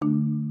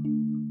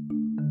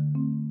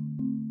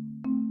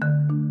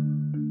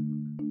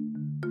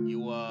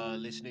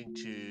listening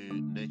to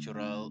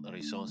Natural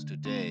Resource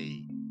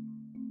Today.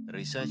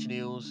 Research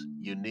news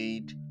you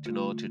need to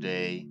know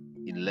today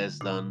in less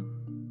than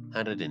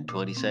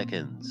 120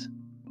 seconds.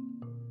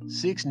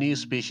 Six new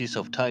species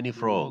of tiny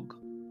frog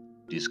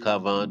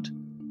discovered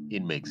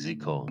in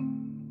Mexico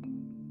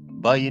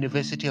by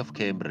University of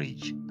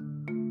Cambridge.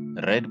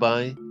 Read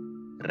by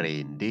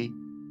Randy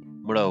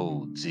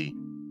Mraudzi.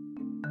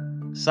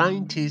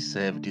 Scientists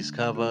have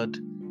discovered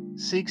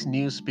six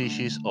new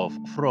species of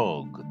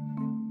frog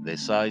the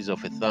size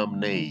of a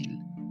thumbnail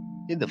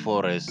in the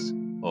forests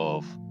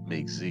of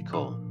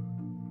Mexico,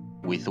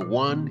 with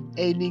one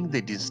earning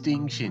the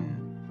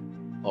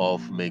distinction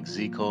of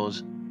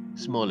Mexico's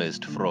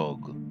smallest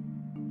frog.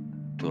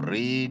 To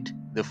read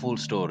the full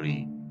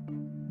story,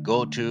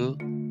 go to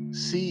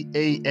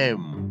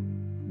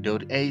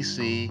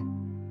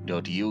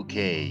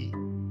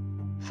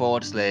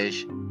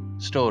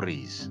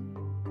cam.ac.uk/stories.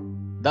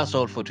 That's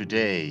all for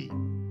today.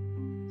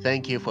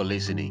 Thank you for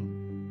listening.